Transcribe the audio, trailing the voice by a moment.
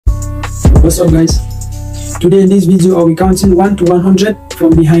What's up guys? Today in this video I'll be counting 1 to 100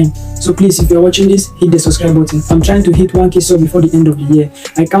 from behind. So please, if you're watching this, hit the subscribe button. I'm trying to hit 1k sub before the end of the year.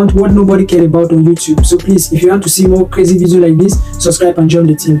 I count what nobody cared about on YouTube. So please, if you want to see more crazy videos like this, subscribe and join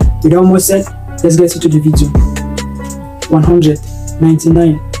the team. Without more said, let's get into the video. 100,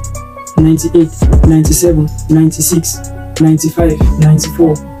 99, 98, 97, 96, 95,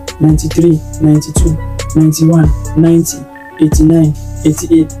 94, 93, 92, 91, 90, 89,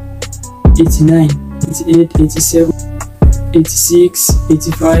 88, 89, 88, 87, 86,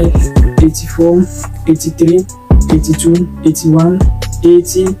 85, 84, 83, 82, 81,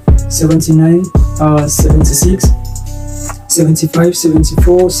 80, 79, 76, 75,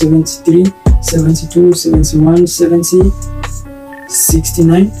 74, 73, 72, 71, 70,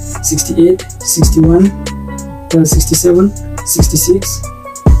 69, 68, 61, 67, 66,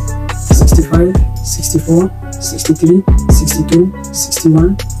 65, 64, 63, 62,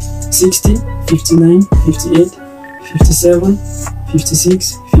 61, 60, 59, 58, 57,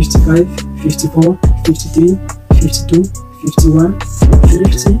 56, 55, 54, 53, 52, 51,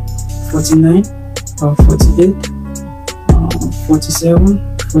 50, 49, 48,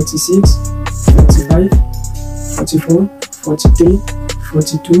 47, 46, 45, 44, 43,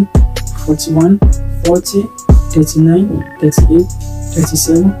 42, 41, 40, 39, 38,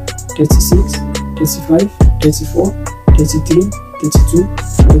 37, 36, 35, 34, 33, 32,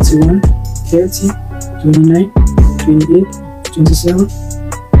 31, 30, 29, 28, 27,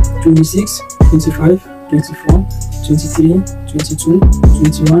 26, 25, 24, 23, 22,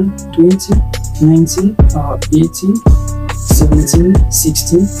 21, 20, 19, 18, 17,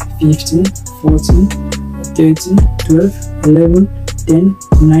 16, 15, 14, 13, 12, 11, 10,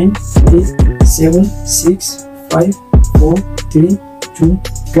 9, 8, 7, 6, 5, 4, 3, 2,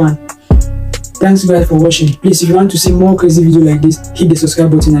 1. Thanks guys for watching. Please, if you want to see more crazy videos like this, hit the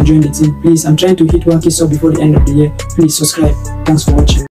subscribe button and join the team. Please, I'm trying to hit 1k sub before the end of the year. Please subscribe. Thanks for watching.